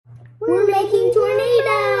We're making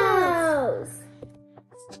tornadoes!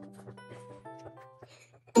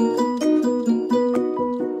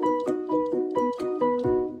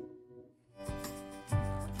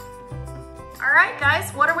 All right,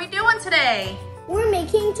 guys, what are we doing today? We're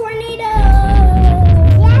making tornadoes!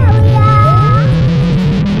 Yeah, we are!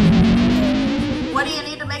 What do you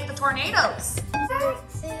need to make the tornadoes?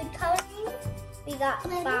 Food coloring. We got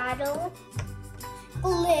bottle,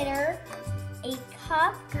 glitter, a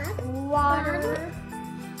cup, water,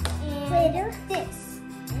 and this.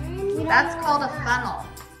 That's called a funnel.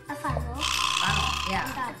 A funnel. Funnel, We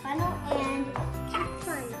yeah. got funnel and cap.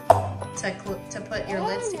 To put your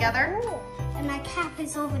lids together. And my cap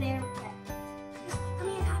is over there.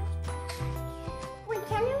 Wait,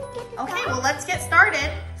 can you get the Okay, cup? well, let's get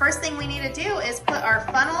started. First thing we need to do is put our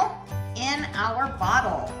funnel in our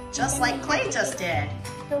bottle, just like Clay just did.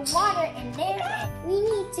 The water in there. We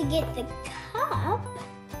need to get the cup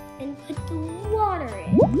and put the water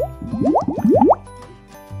in.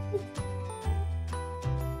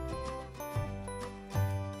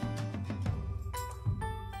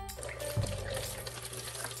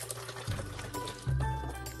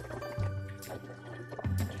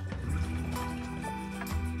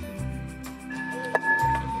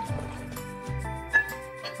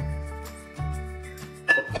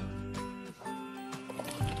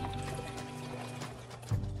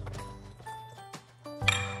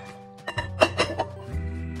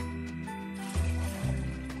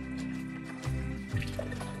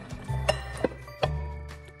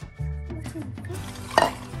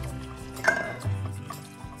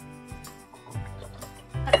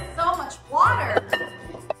 That's so much water.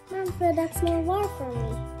 Mom, that's more water for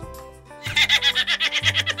me.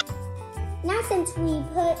 Now since we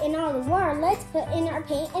put in all the water, let's put in our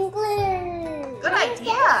paint and glitter. Good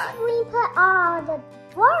idea. Since we put all the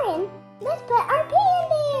water in, let's put our paint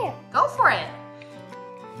in there. Go for it.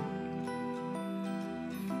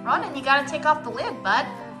 Ronan, you gotta take off the lid, bud.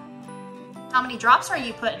 How many drops are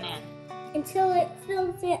you putting in? Until it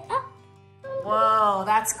fills it up. Whoa,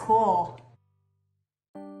 that's cool.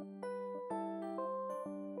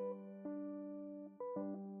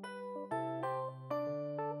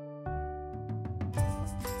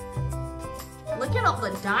 Look at all the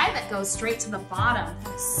dye that goes straight to the bottom.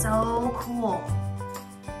 So cool.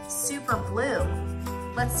 Super blue.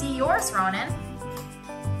 Let's see yours, Ronan.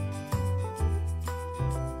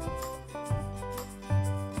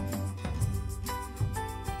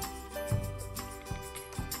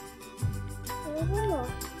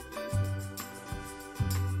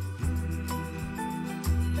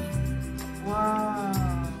 Whoa.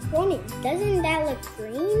 Ronan, doesn't that look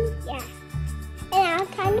green? Yeah. And now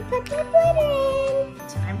it's time to put the glitter in.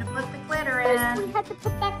 Time to put the glitter First, we in. have to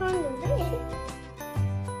put back on the lid.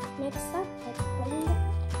 Next up, let's put in the...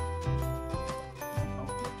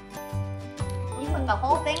 You put the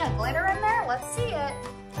whole thing of glitter in there? Let's see it.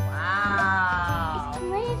 Wow. It's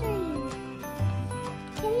glittering.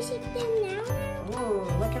 Can you shake them now? Ooh,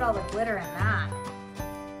 look at all the glitter in that.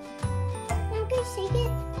 Now can you shake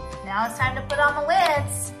it? Now it's time to put on the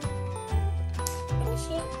lids. Can you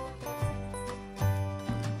shake?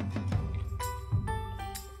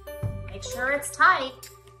 Make sure it's tight.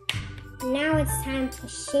 Now it's time to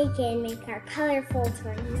shake it and make our colorful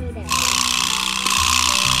tornado.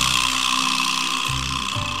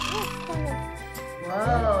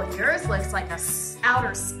 Whoa, yours looks like a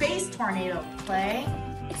outer space tornado, Clay.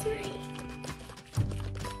 It's mine.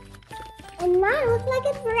 And mine looks like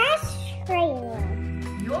a grass trailer.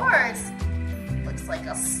 Yours looks like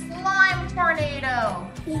a slime tornado.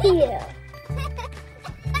 Yeah.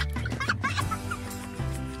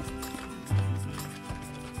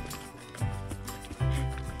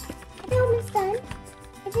 It's almost done.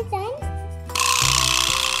 Is it done?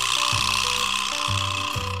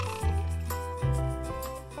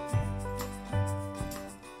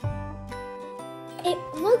 It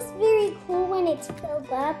looks very cool when it's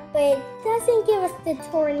filled up, but it doesn't give us the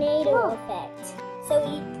tornado effect. So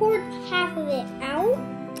we poured half of it out,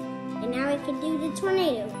 and now we can do the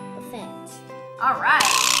tornado effect. All right,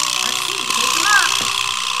 let's see, take them up.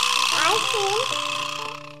 I think.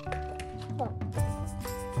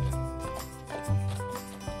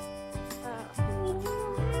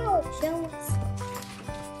 Wow, show us.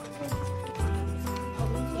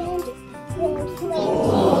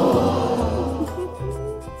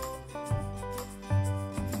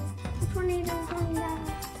 Tornado going down.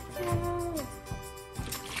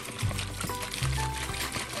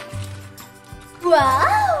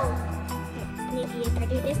 Wow! Maybe if I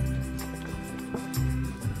do this.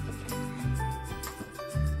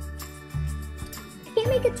 I can't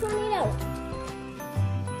make a tornado.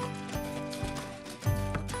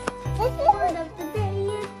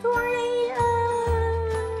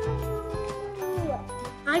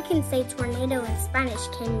 can say tornado in Spanish.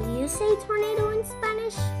 Can you say tornado in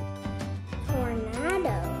Spanish?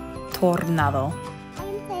 Tornado. Tornado.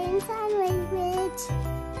 I'm saying sign language.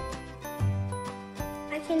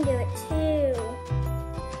 I can do it too.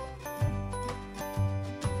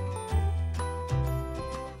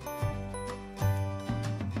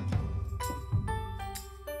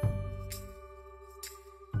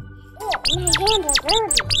 Oh, my hands are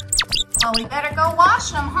dirty. Well, we better go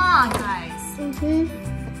wash them, huh, guys?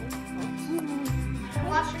 Mm-hmm.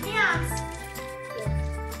 Wash your hands.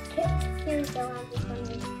 Here we go. I'm just going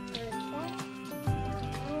to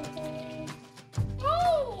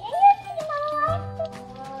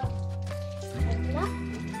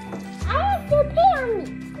I have to pee on me.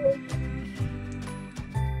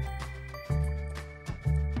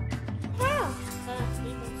 How?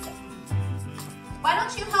 Why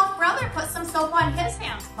don't you help brother put some soap on his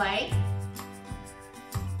hands, Clay?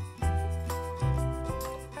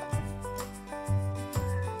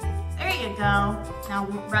 There you go. Now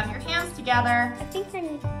rub your hands together. I think I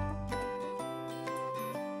need.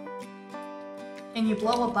 Can you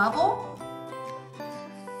blow a bubble?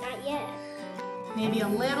 Not yet. Maybe a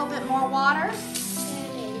little bit more water?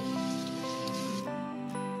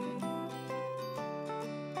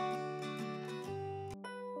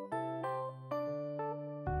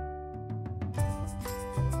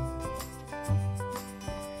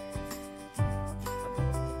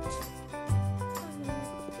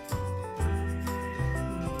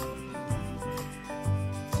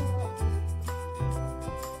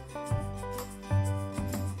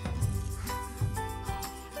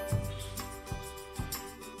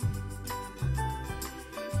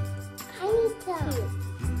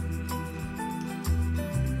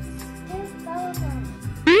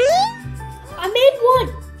 I made one.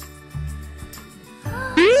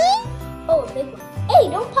 Oh, a big one. Hey,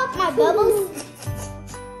 don't pop my bubbles.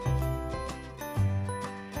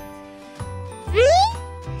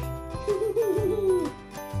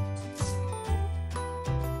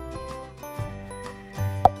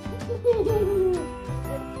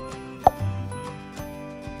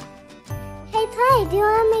 Hey, Ty, do you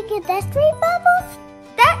want to make a dust ray bubbles?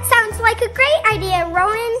 That sounds like a great idea,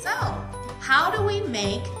 Ronan. So, how do we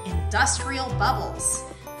make industrial bubbles?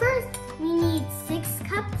 First, we need 6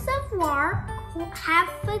 cups of water, half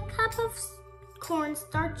a cup of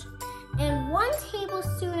cornstarch, and 1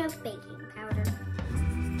 tablespoon of baking powder.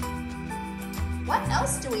 What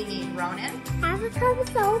else do we need, Ronan? Half a cup of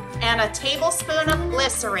soap, And a tablespoon of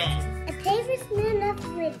glycerin. a tablespoon of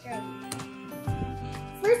glycerin.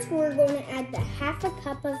 First, we're going to add the half a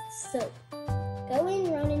cup of soap. Go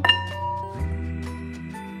in, Ronan.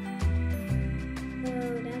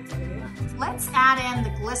 Oh, that's a lot. Let's add in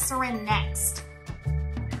the glycerin next.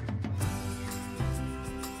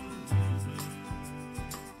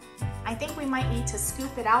 I think we might need to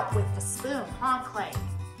scoop it out with the spoon, huh, Clay?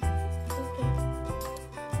 Okay.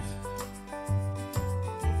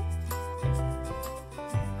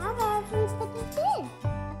 How about we put this in?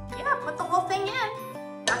 Yeah, put the whole thing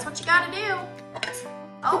in. That's what you gotta do.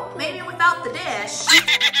 Oh, maybe without the dish.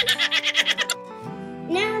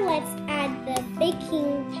 Now let's add the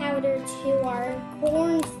baking powder to our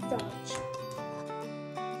cornstarch.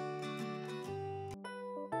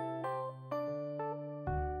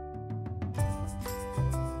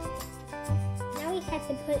 Now we have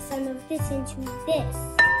to put some of this into this.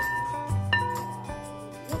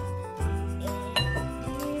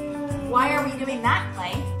 Why are we doing that,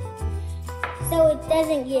 Clay? So it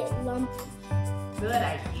doesn't get lumpy. Good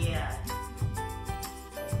idea.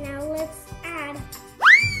 Now let's add.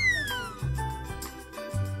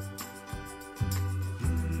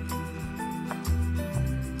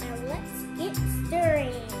 Now let's get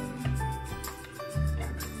stirring.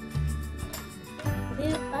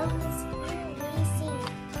 Blue bubbles are racing.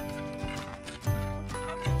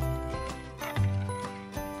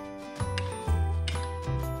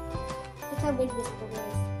 Look how big this bubble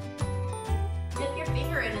is. Dip your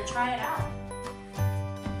finger in and try it out.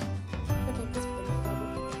 Look at this big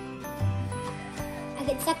bubble. I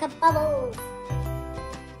can suck up bubbles.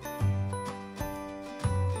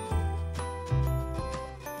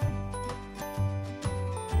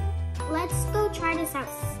 Let's go try this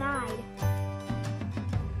outside.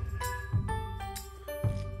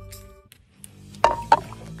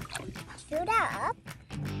 Shoot up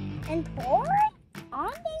and pour it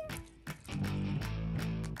on there.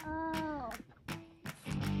 Oh.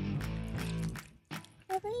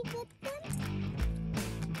 Can we dip them?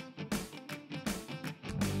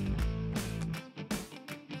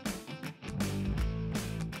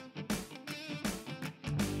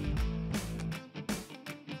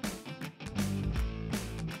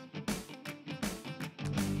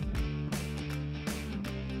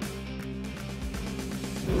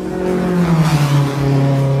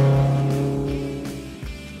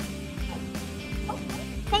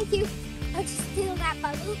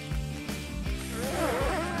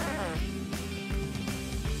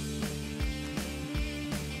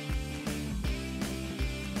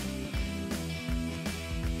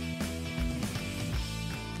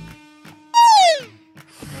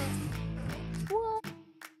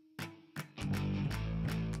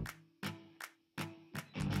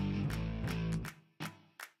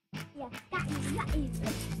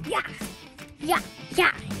 Yeah. Yeah.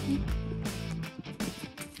 Yeah.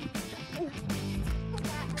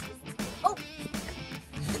 Oh.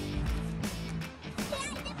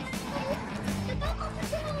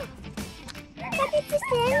 Look at this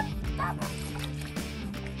there.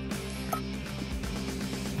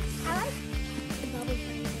 I like the bubble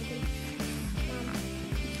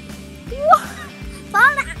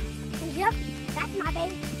Mom. Yep, that's my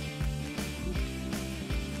baby.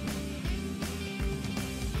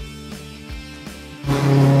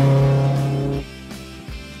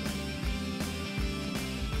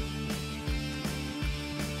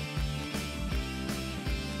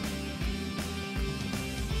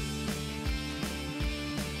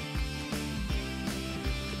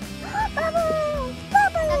 Bubble!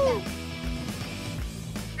 Bubble!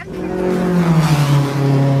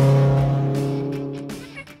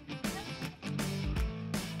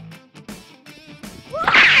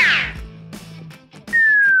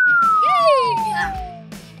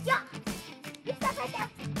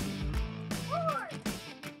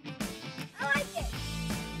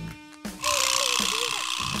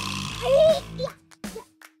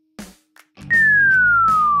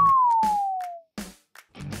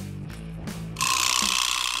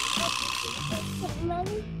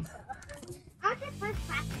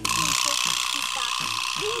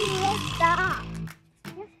 Stop.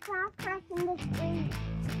 Just stop pressing the screen.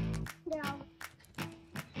 No.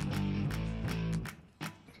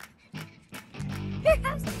 Here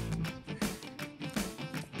comes.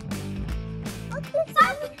 Look this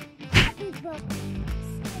up. Big bubble.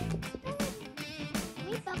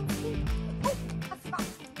 Wait, bubble. Oh, a frog.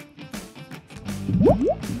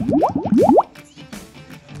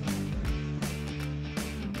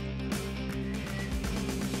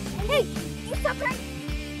 Hey, you stop right.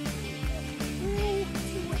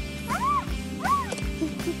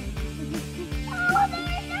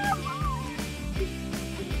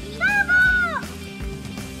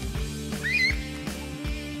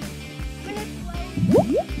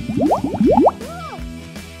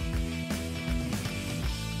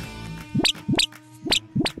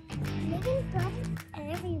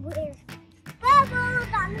 Everywhere.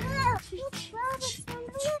 Bubbles on the left. Bubbles on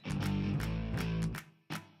the left.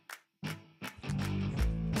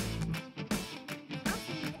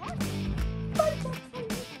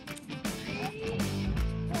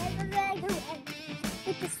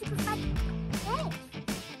 With the super fun. Hey,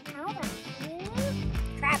 how about you?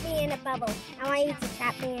 Trap me in a bubble. I want you to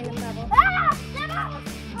trap me in a bubble. Ah! The bubble!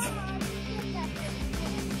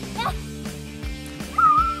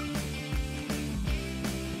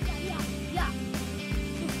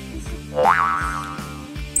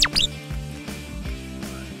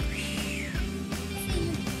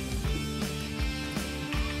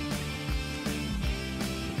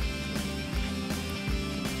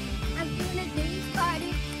 I'm doing a dance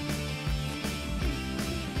party.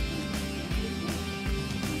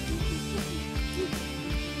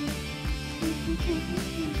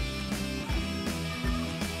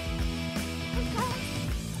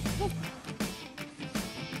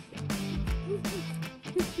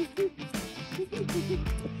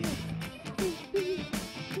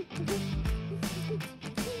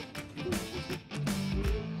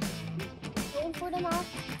 Going for them off,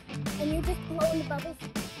 and you're just blowing the bubbles.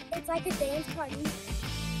 It's like a dance party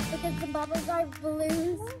because the bubbles are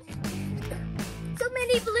balloons. So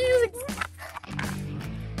many balloons.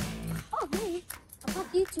 Oh, hey, I'll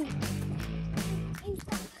pop you too.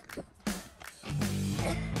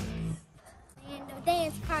 And the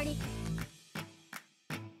dance party.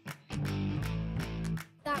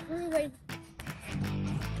 Got ruined.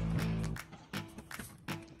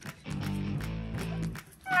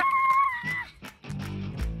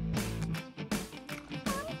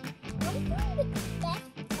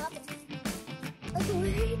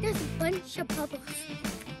 There's a bunch of bubbles.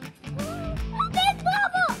 Big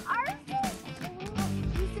bubble!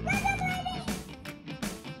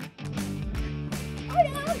 Oh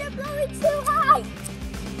no, they're blowing too high!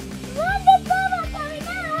 One big bubble coming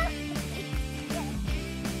out!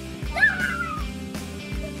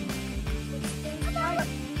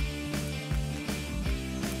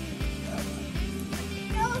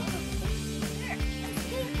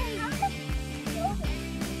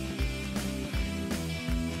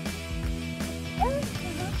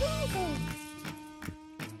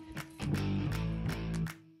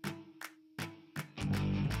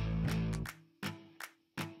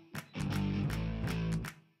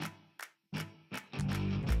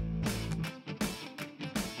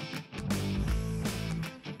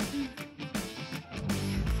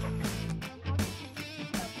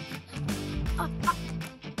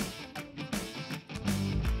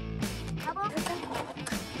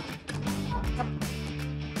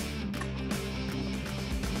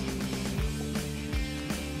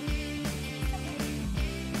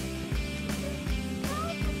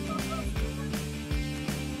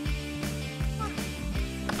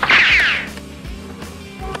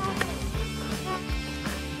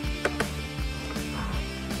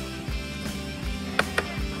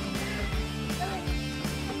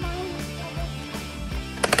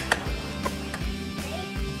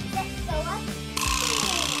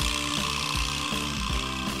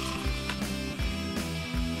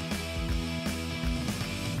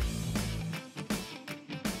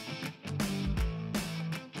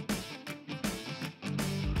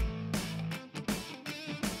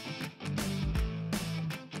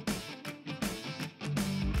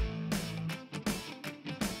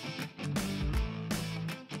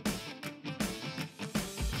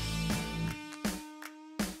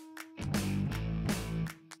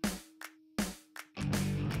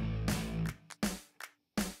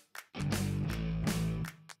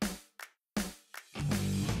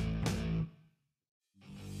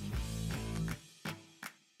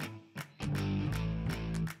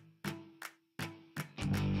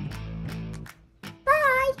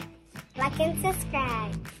 like and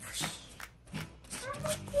subscribe.